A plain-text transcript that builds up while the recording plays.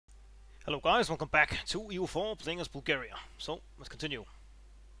Hello guys, welcome back to EU4 playing as Bulgaria. So, let's continue.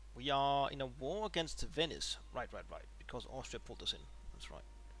 We are in a war against Venice. Right, because Austria pulled us in. That's right.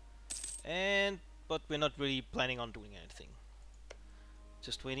 But we're not really planning on doing anything.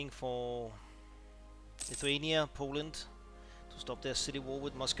 Just waiting for Lithuania, Poland to stop their city war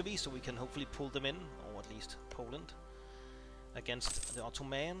with Muscovy so we can hopefully pull them in, or at least Poland, against the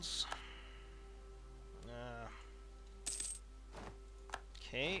Ottomans.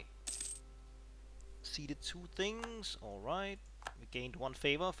 Okay. Ceded 2 things, alright. We gained 1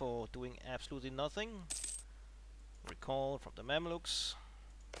 favor for doing absolutely nothing. Recall from the Mamluks.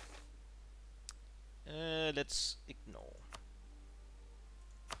 Let's ignore.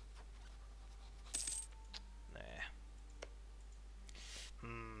 Nah.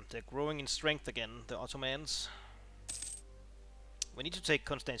 They're growing in strength again, the Ottomans. We need to take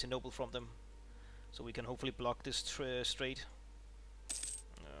Constantinople from them, so we can hopefully block this strait.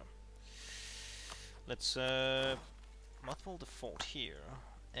 Let's mothball the fort here,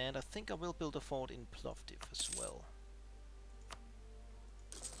 and I think I will build a fort in Plovdiv as well.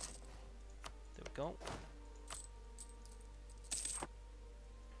 There we go.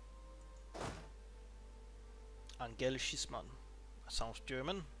 Angel Schisman. Sounds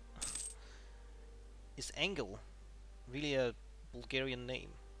German. Is Angel really a Bulgarian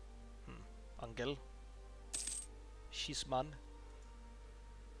name? Angel Schisman.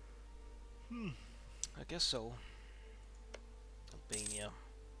 I guess so. Albania.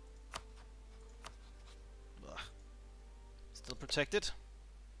 Ugh. Still protected.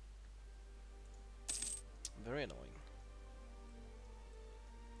 Very annoying.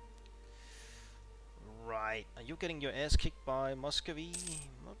 Right. Are you getting your ass kicked by Muscovy?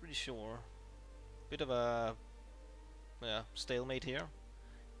 Not really sure. Bit of a stalemate here.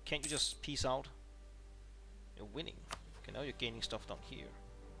 Can't you just peace out? You're winning. Okay, now you're gaining stuff down here.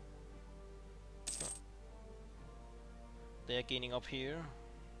 They're gaining up here.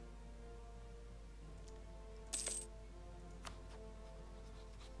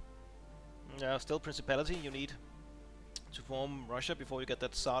 Yeah, still Principality you need to form Russia before you get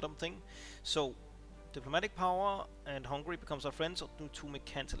that Saddam thing. So, diplomatic power and Hungary becomes our friends due to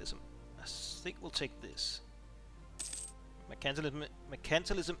mercantilism. I think we'll take this.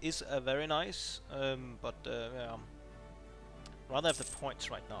 Mercantilism is very nice, but yeah, rather have the points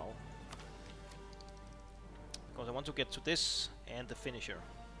right now. Because I want to get to this and the finisher.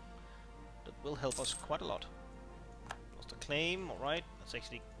 That will help us quite a lot. Lost a claim, alright. Let's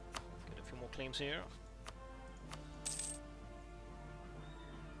actually get a few more claims here.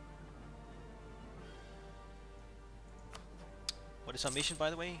 What is our mission, by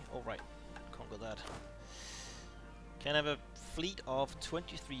the way? Oh, right. Conquer that. Can have a fleet of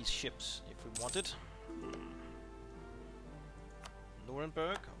 23 ships if we want it.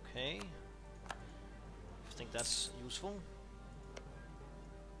 Nuremberg, okay. I think that's useful.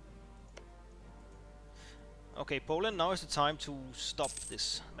 Okay, Poland, now is the time to stop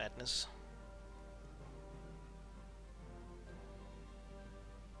this madness.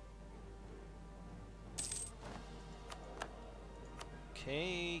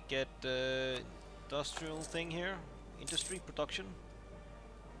 Okay, get the industrial thing here. Industry, production.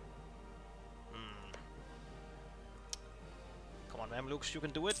 Come on, Mamluks, you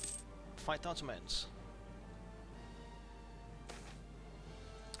can do it. Fight the Ottomans.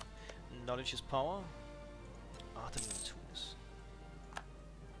 Knowledge is power. Tools.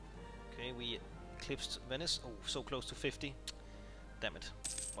 Okay, we eclipsed Venice. Oh, so close to 50. Damn it.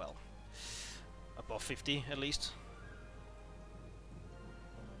 Well, above 50 at least.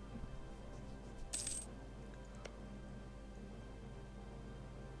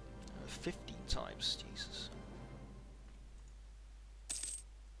 15 times, Jesus.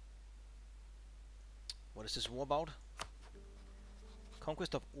 What is this war about?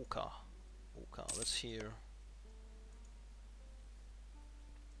 Conquest of Oka. Let's hear.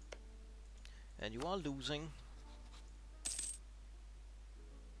 And you are losing.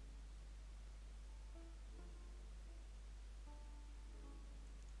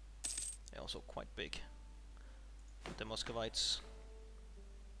 They're also quite big. The Muscovites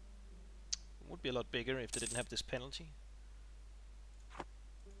would be a lot bigger if they didn't have this penalty.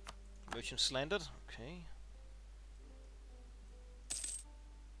 Merchant slandered. Okay.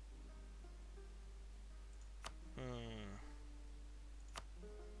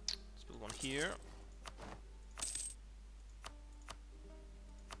 Let's build one here.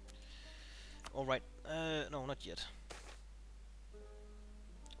 Alright, no, not yet.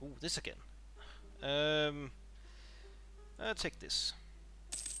 Ooh, this again. Take this.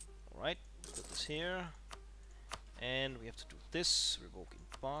 Alright, put this here. And we have to do this, revoke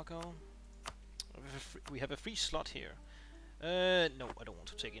embargo. We have a free slot here. No, I don't want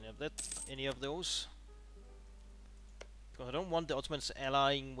to take any of those. Because I don't want the Ottomans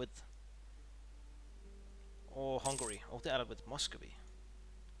allying with... or Hungary. Oh, they allied with Muscovy.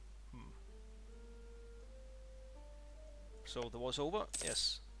 So the war's over?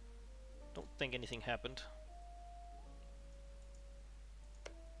 Yes. Don't think anything happened.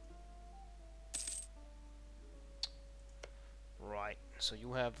 Right, so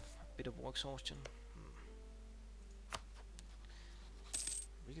you have a bit of war exhaustion.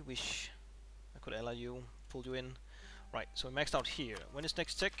 Really wish I could ally you, pull you in. Right, so we maxed out here. When is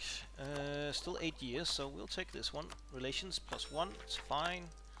next tech? Still 8 years, so we'll take this one. Relations +1, it's fine.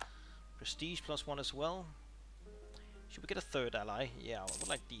 Prestige +1 as well. Should we get a third ally? Yeah, I would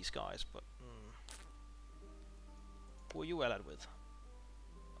like these guys, but... who are you allied with?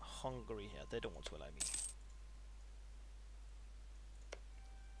 Hungary, yeah, they don't want to ally me.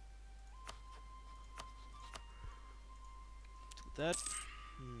 Do that.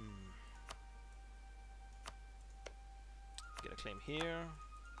 Get a claim here.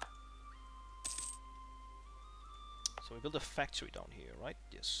 So we build a factory down here, right?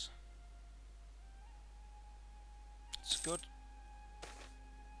 Yes. It's good.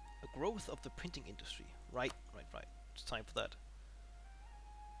 A growth of the printing industry. Right. It's time for that.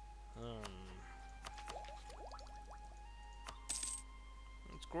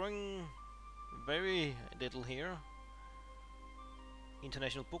 It's growing very little here.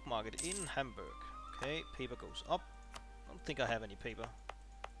 International book market in Hamburg. Okay, paper goes up. I don't think I have any paper.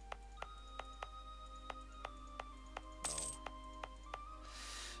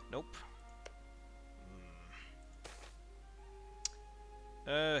 No. Nope.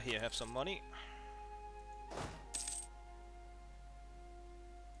 Here, have some money.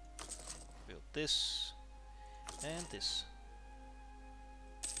 Build this and this.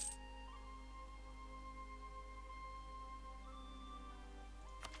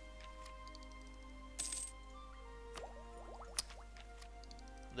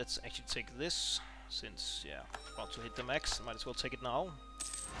 Let's actually take this, since, yeah, about to hit the max. Might as well take it now.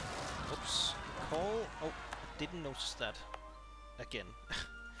 Oops. Call. Oh, I didn't notice that. Again.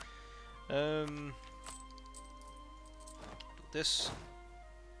 Do this.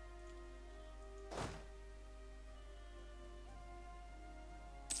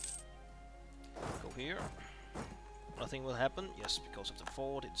 Go here. Nothing will happen. Yes, because of the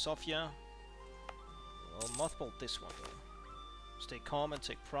fort in Sofia. Well, mothball this one though. Stay calm and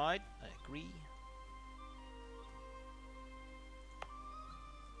take pride. I agree.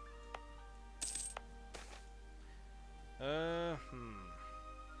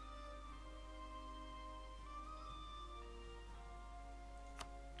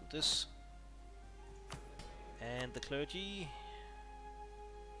 Do this. And the clergy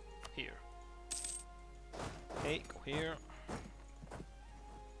here. Okay, go here.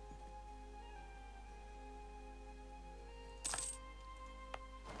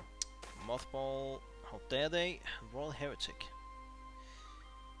 Mothball, how dare they? Royal Heretic.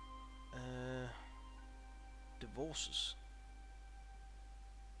 Divorces.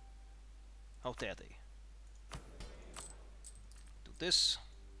 How dare they? Do this.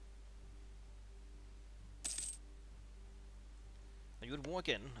 Are you at war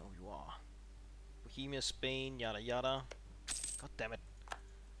again? Oh, you are. Bohemia, Spain, yada yada. God damn it.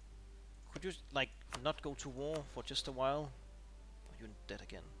 Could you, like, not go to war for just a while? Or you're dead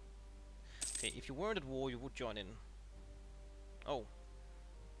again. Okay, if you weren't at war, you would join in. Oh.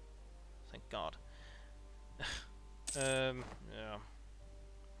 Thank God. Yeah.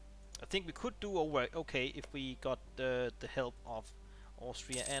 I think we could do okay if we got the help of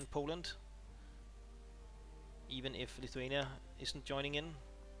Austria and Poland. Even if Lithuania isn't joining in.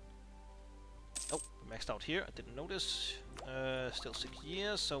 Oh, we maxed out here. I didn't notice. Still 6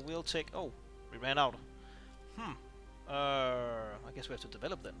 years, so we'll take... Oh, we ran out. I guess we have to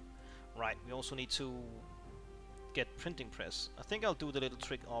develop then. Right, we also need to get printing press. I think I'll do the little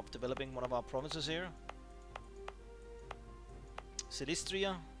trick of developing one of our provinces here.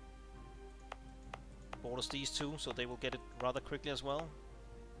 Silistria borders these two, so they will get it rather quickly as well.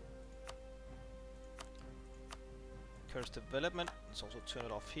 Encourage development. Let's also turn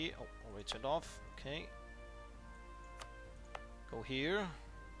it off here. Oh, already turned off. Okay. Go here.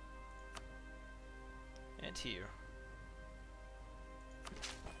 And here.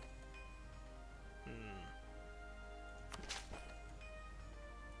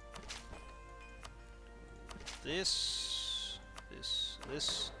 This, this,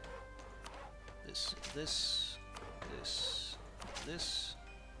 this, this, this, this, this.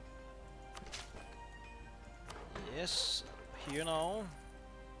 Yes, here now.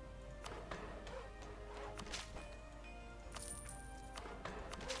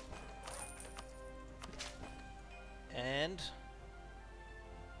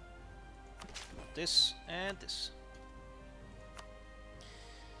 this and this.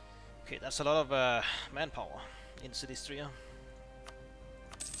 Okay, that's a lot of manpower in Silistria.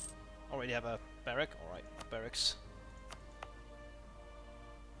 Already have a barrack. Alright, barracks.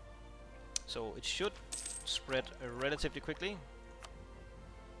 So it should spread relatively quickly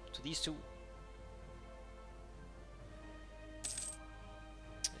to these two.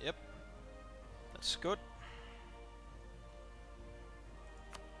 Yep, that's good.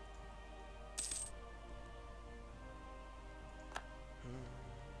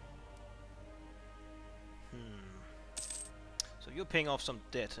 So you're paying off some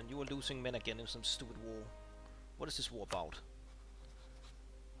debt and you are losing men again in some stupid war. What is this war about?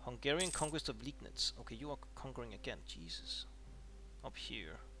 Hungarian conquest of Liegnitz. Okay, you are conquering again. Jesus. Up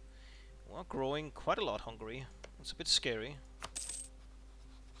here. We are growing quite a lot, Hungary. It's a bit scary.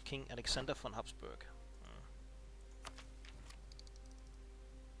 King Alexander von Habsburg.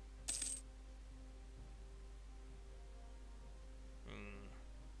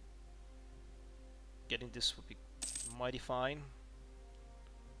 Getting this would be mighty fine.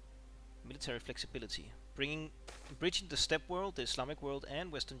 Military flexibility. Bridging the steppe world, the Islamic world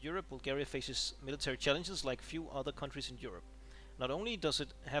and Western Europe, Bulgaria faces military challenges like few other countries in Europe. Not only does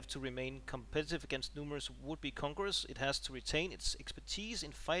it have to remain competitive against numerous would-be conquerors, it has to retain its expertise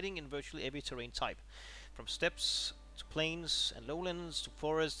in fighting in virtually every terrain type, from steppes to plains and lowlands to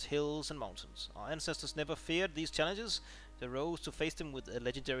forests, hills and mountains. Our ancestors never feared these challenges, they rose to face them with a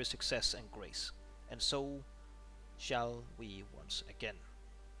legendary success and grace. And so shall we once again.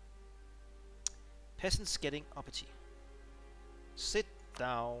 Peasants getting uppity. Sit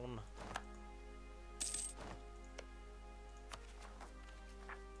down.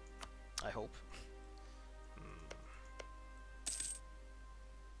 I hope.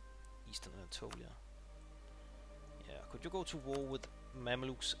 Eastern Anatolia. Yeah, could you go to war with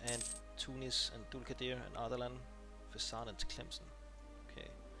Mamluks and Tunis and Dulkadir and Ardalan, Fezzan and Tlemcen? Okay.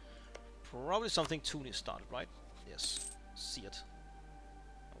 Probably something Tunis started, right? Yes. See it.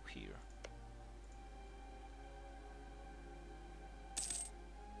 Oh, here.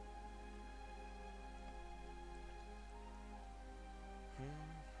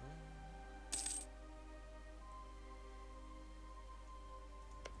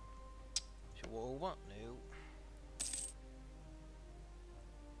 Over? No.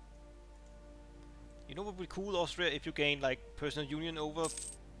 You know what would be cool, Austria, if you gain like personal union over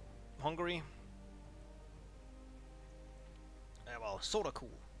Hungary? Well, sorta cool.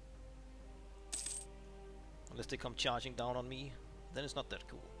 Unless they come charging down on me, then it's not that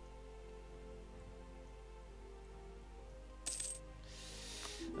cool.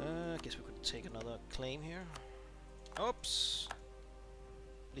 I guess we could take another claim here. Oops.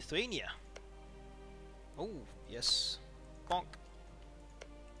 Lithuania. Oh, yes. Bonk.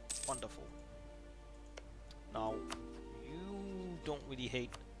 Wonderful. Now, you don't really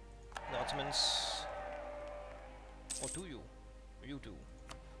hate the Ottomans. Or do you? You do.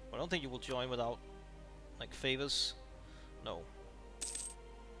 Well, I don't think you will join without, like, favors. No.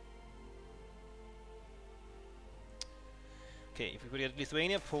 Okay, if we could get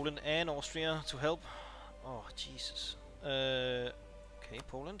Lithuania, Poland and Austria to help. Oh, Jesus. Okay,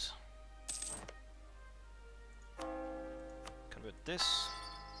 Poland. Convert this.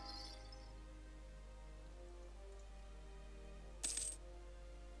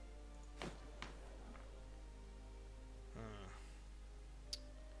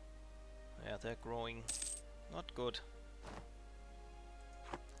 Yeah, they're growing. Not good.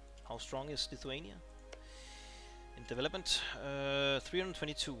 How strong is Lithuania? In development,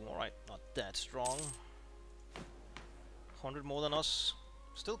 322. Alright, not that strong. 100 more than us.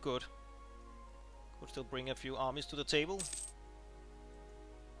 Still good. Could still bring a few armies to the table.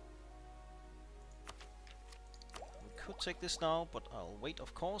 We could take this now, but I'll wait,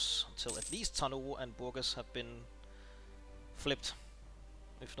 of course, until at least Tarnovo and Burgas have been flipped,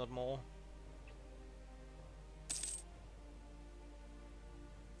 if not more.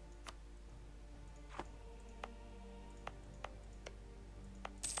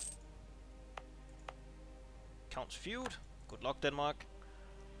 Count's feud. Good luck, Denmark.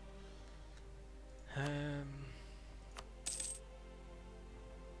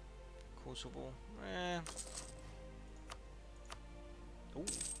 Kosovo. Oh,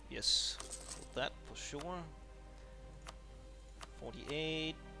 yes. Got that for sure.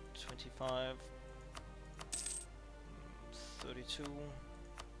 48, 25, 32.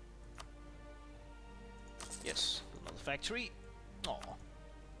 Yes, another factory. Aww.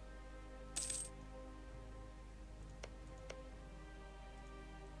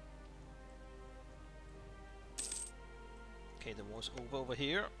 Okay, the war's over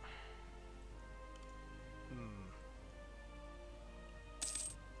here.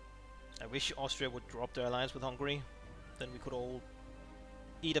 wish Austria would drop their alliance with Hungary. Then we could all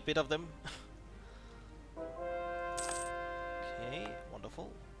eat a bit of them. Okay, wonderful.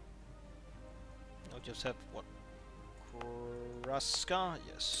 Now just have what? Kraska?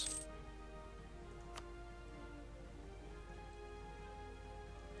 Yes.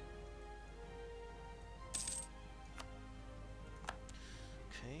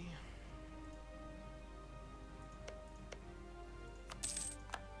 Okay.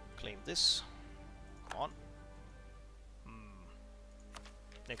 Claim this. Come on.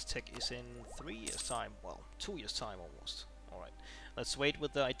 Next tech is in 3 years' time. Well, 2 years' time almost. Alright. Let's wait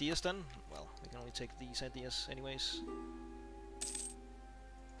with the ideas then. Well, we can only take these ideas anyways.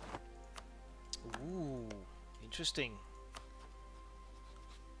 Ooh, interesting.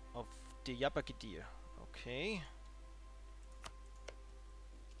 Of the Yabagidir. Okay.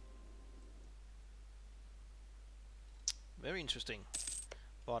 Very interesting.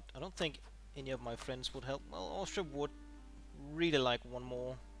 But I don't think any of my friends would help. Well, Austria would really like one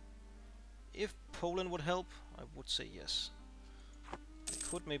more. If Poland would help, I would say yes. I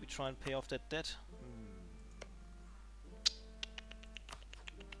could maybe try and pay off that debt.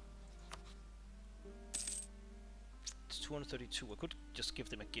 It's 232. I could just give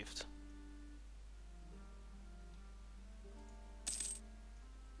them a gift.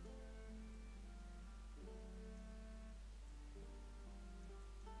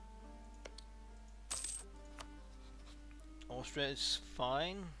 Austria is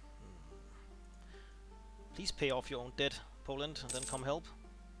fine. Please pay off your own debt, Poland, and then come help.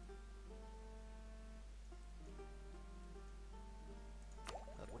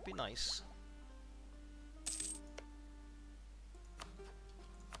 That would be nice.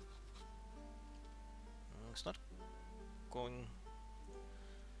 It's not going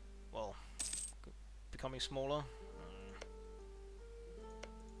well. Becoming smaller.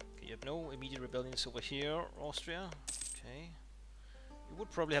 Okay, you have no immediate rebellions over here, Austria. Okay. You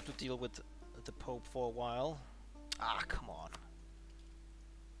would probably have to deal with the Pope for a while. Ah, come on.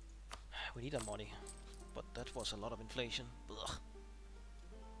 We need our money. But that was a lot of inflation. Ugh.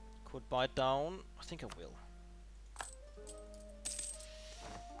 Could buy it down. I think I will.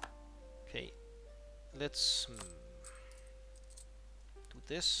 Okay. Let's do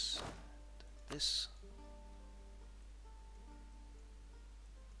this. This.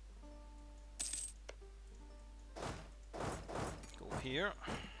 Here.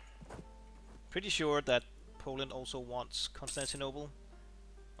 Pretty sure that Poland also wants Constantinople.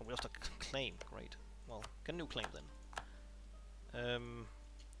 Oh, we lost a claim. Great. Well, get a new claim then.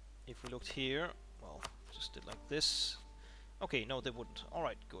 If we looked here, well, just did like this. Okay, no, they wouldn't.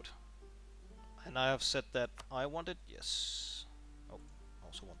 Alright, good. And I have said that I want it. Yes. Oh, I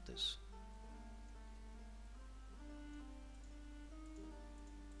also want this.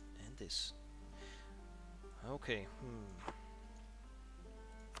 And this. Okay.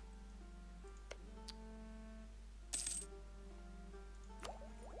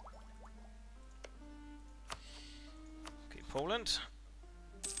 Poland.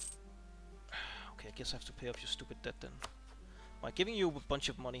 Okay, I guess I have to pay off your stupid debt then. By giving you a bunch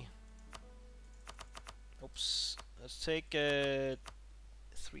of money. Oops. Let's take 300.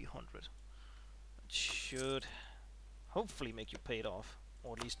 It should hopefully make you pay it off,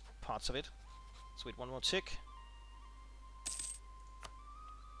 or at least parts of it. Let's wait one more tick.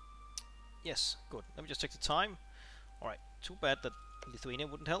 Yes, good. Let me just take the time. Alright, too bad that Lithuania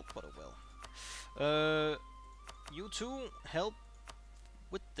wouldn't help, but oh well. You two help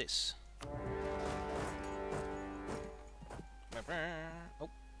with this. Oh,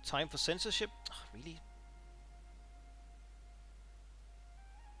 time for censorship? Oh, really?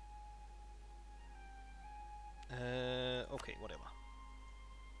 Okay, whatever.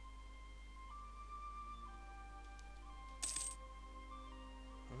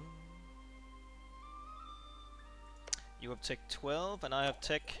 You have tech 12 and I have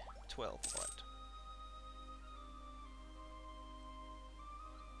tech 12, right.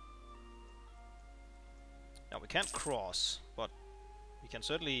 Now we can't cross, but we can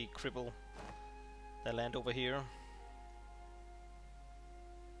certainly cripple the land over here.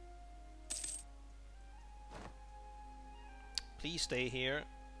 Please stay here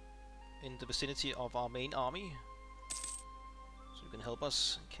in the vicinity of our main army, so you can help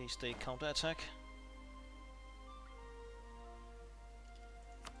us in case they counterattack.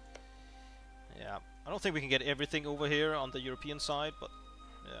 Yeah, I don't think we can get everything over here on the European side, but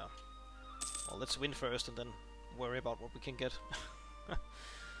yeah. Well, let's win first and then worry about what we can get. Let's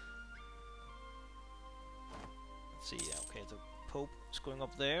see, okay, the Pope is going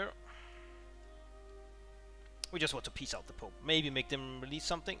up there. We just want to peace out the Pope. Maybe make them release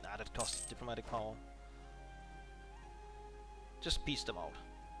something. Nah, that costs diplomatic power. Just peace them out.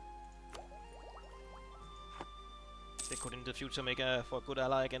 They could in the future make for a good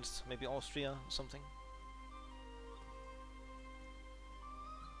ally against maybe Austria or something.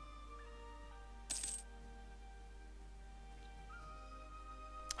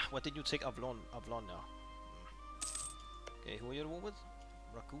 What did you take? Avlon now. Okay, who are you at war with?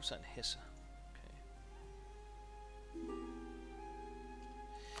 Ragusa and Hesse. Okay.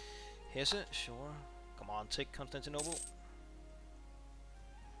 Hesse, sure. Come on, take Constantinople.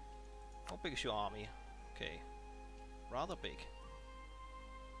 How big is your army? Okay. Rather big.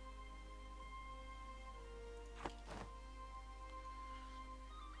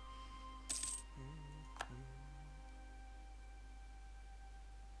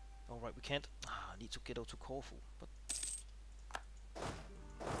 Alright, we can't. I need to get out to Corfu, but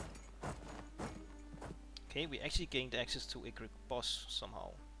okay, we actually gained access to a Greek boss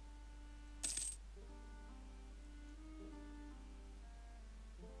somehow.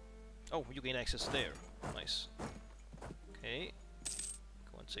 Oh, you gain access there. Nice. Okay.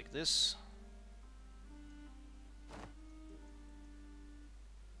 Go and take this.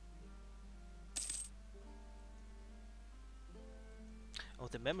 Oh,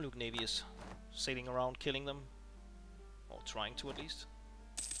 the Mamluk navy is sailing around killing them. Or trying to at least.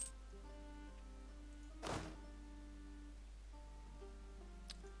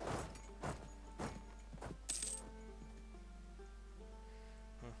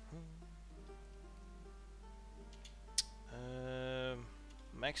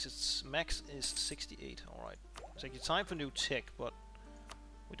 Max is 68. All right. It's actually time for new tech, but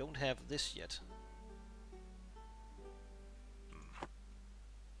we don't have this yet.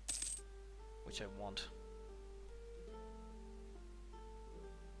 Which I want.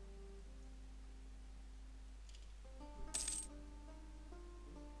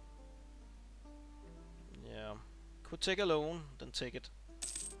 Yeah. Could take a loan, then take it.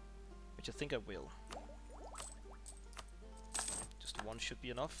 Which I think I will. One should be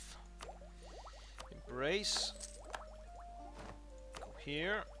enough. Embrace. Go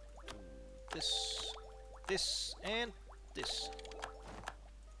here. Do this, this, and this.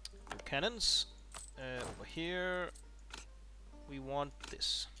 New cannons. Over here, we want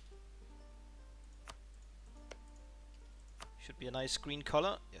this. Should be a nice green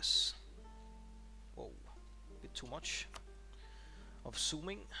color. Yes. Whoa, a bit too much of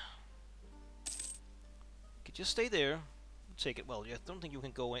zooming. Could just stay there. Take it. Well, I don't think you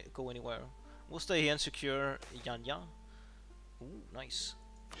can go anywhere. We'll stay here and secure Yanya. Ooh, nice.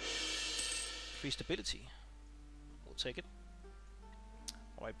 Free stability. We'll take it.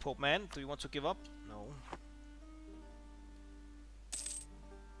 Alright, Pope Man, do you want to give up? No.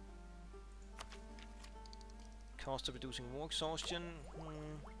 Cost of reducing war exhaustion.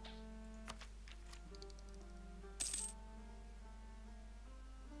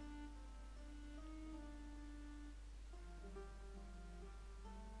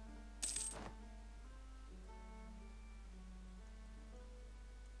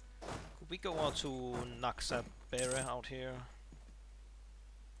 We go out to Naxabere out here.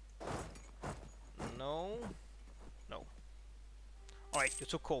 No. No. Alright, you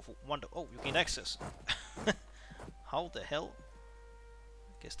took Corfu. Wonder. Oh, you gain access. How the hell?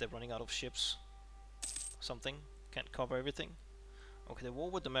 Guess they're running out of ships. Something. Can't cover everything. Okay, the war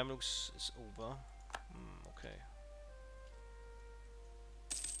with the Mamluks is over. Okay.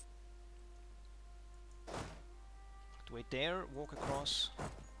 Do I dare walk across?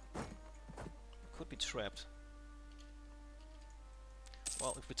 Could be trapped.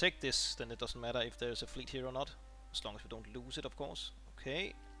 Well, if we take this, then it doesn't matter if there's a fleet here or not, as long as we don't lose it, of course.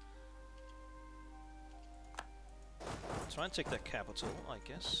 Okay. Try and take their capital, I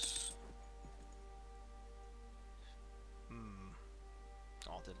guess.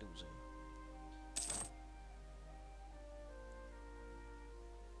 Oh, they're losing.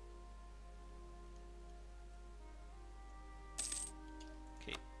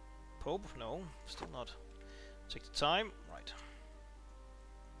 Okay. Pope? No, still not. Take the time. Right.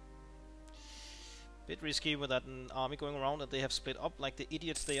 Bit risky with that army going around, and they have split up like the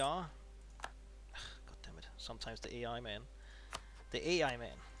idiots they are. God damn it. Sometimes the AI man. The AI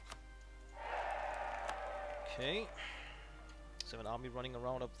man. Okay. So an army running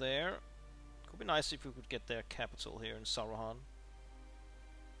around up there. Could be nice if we could get their capital here in Saruhan.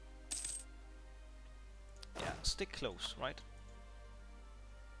 Yeah, stick close, right?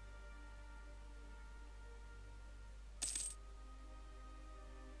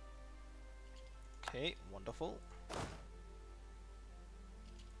 Okay, wonderful.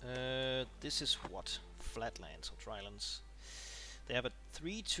 This is what? flatlands or drylands. They have a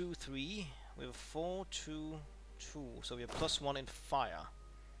 3-2-3. We have a 4-2-2. So we have +1 in fire.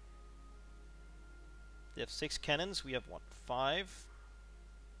 They have 6 cannons. We have what? 5.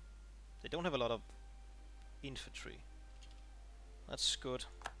 They don't have a lot of infantry. That's good.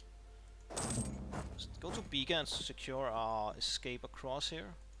 Let's go to Biga and secure our escape across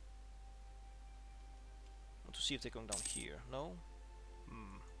here. Want to see if they're going down here. No?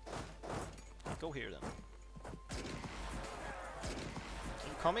 Go here then.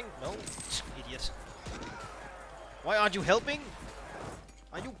 Incoming? No? Idiot. Why aren't you helping?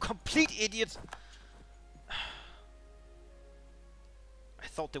 Are you complete idiot? I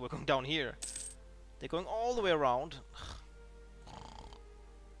thought they were going down here. They're going all the way around.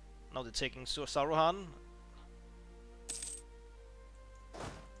 Now they're taking Saruhan.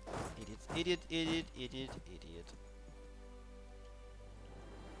 Idiot, idiot, idiot, idiot, idiot.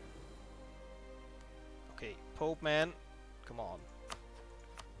 Okay, Pope man, come on.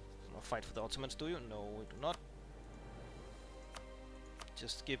 You wanna fight for the Ottomans, do you? No, we do not.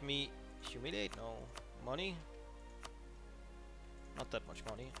 Just give me humiliate. No money. Not that much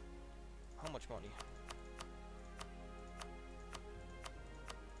money. How much money?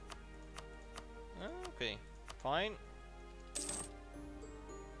 Okay, fine.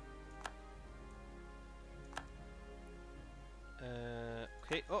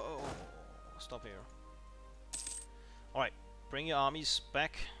 Okay. Oh, stop here. All right, bring your armies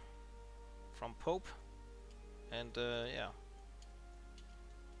back from Pope, and yeah,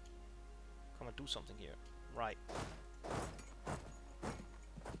 come and do something here. Right.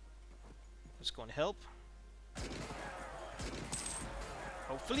 Let's go and help.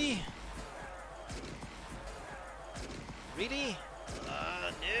 Hopefully. Really?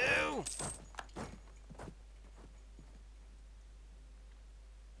 No!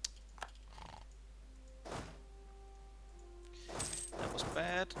 That was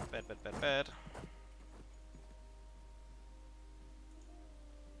bad. Bad, bad, bad, bad.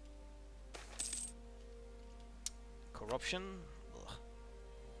 Corruption. Ugh.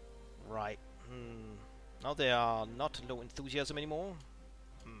 Right. Now they are not low enthusiasm anymore.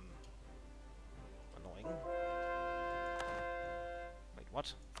 Annoying. Wait,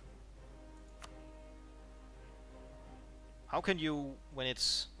 what? How can you, when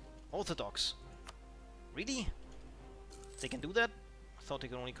it's Orthodox? Really? They can do that? I thought they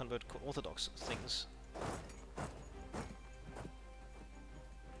could only convert Orthodox things.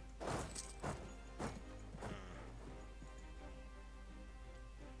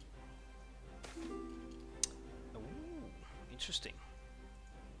 Interesting.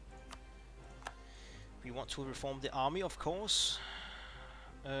 We want to reform the army, of course.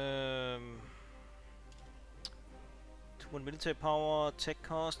 2 military power, tech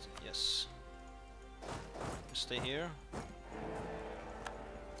cost, yes. Stay here.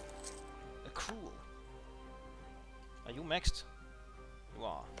 Accrual. Are you maxed? You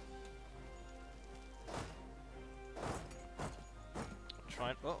are.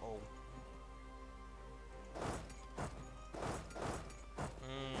 Try it. Uh-oh.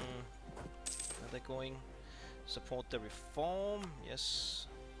 Are they going? Support the reform? Yes.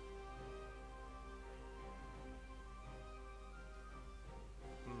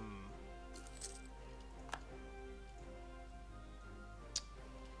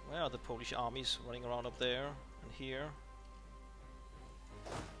 Where are the Polish armies running around up there and here?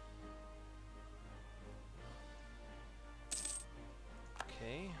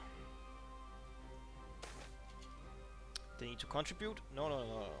 Okay. They need to contribute? No, no, no,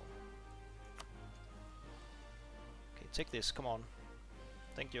 no. Okay, take this, come on.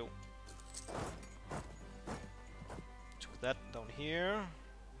 Thank you. Took that down here.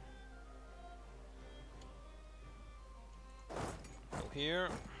 Go here.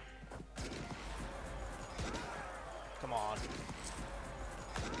 Come on.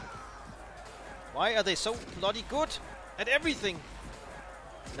 Why are they so bloody good at everything?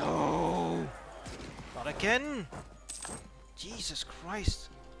 No! Not again! Jesus Christ!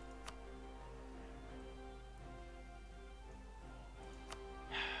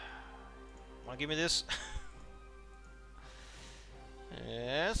 Wanna give me this?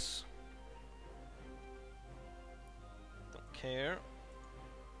 Yes. Don't care.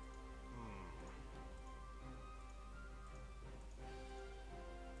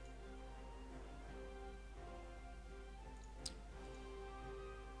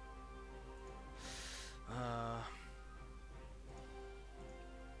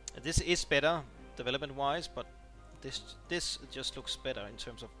 This is better development-wise, but this just looks better in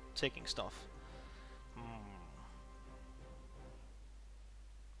terms of taking stuff.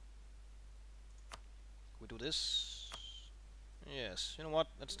 do this? Yes, you know what?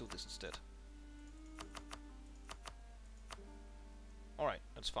 Let's do this instead. Alright,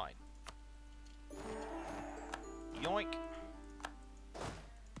 that's fine. Yoink!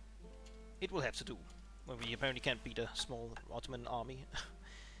 It will have to do, when we apparently can't beat a small Ottoman army.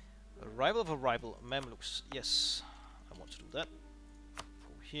 Arrival of a rival, Mamluks. Yes, I want to do that.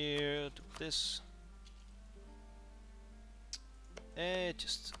 Go here, do this.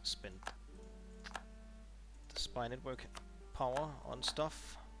 Just spend the spy network power on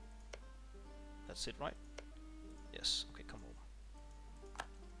stuff. That's it, right? Yes, okay, come home.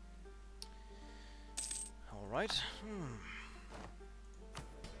 Alright.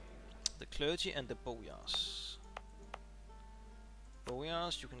 The clergy and the boyars.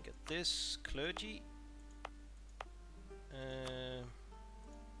 Boyars, you can get this. Clergy.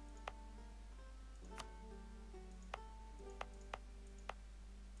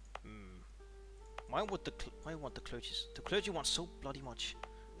 Why want the clergy? The clergy want so bloody much.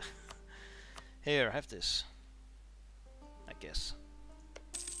 Here, have this. I guess.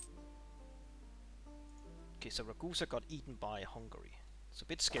 Okay, so Ragusa got eaten by Hungary. It's a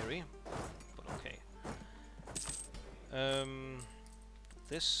bit scary, but okay.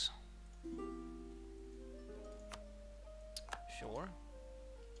 This. Sure.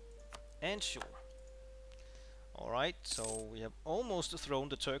 And sure. Alright, so we have almost thrown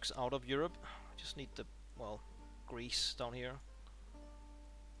the Turks out of Europe. Just need the, well, Greece down here.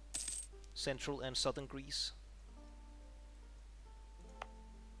 Central and southern Greece.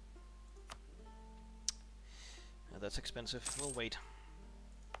 That's expensive. We'll wait.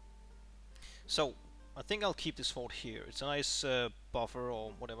 So, I think I'll keep this fort here. It's a nice buffer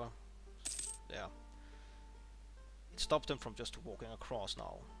or whatever. Yeah. It stops them from just walking across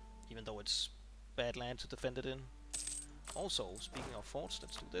now, even though it's bad land to defend it in. Also, speaking of forts,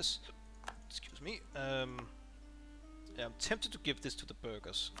 let's do this. Excuse me. Yeah, I'm tempted to give this to the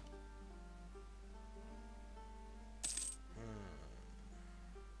burghers.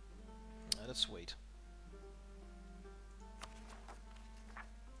 Let's wait.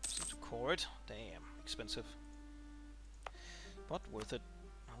 To core it. Damn, expensive. But worth it.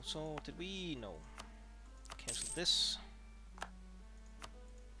 Also, did we? No. Cancel this.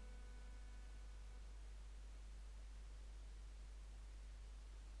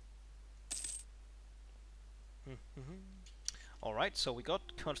 Alright, so we got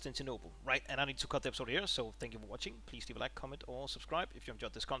Constantinople. Right, and I need to cut the episode here, so thank you for watching. Please leave a like, comment, or subscribe if you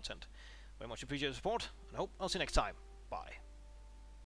enjoyed this content. Very much appreciate your support, and I hope I'll see you next time. Bye.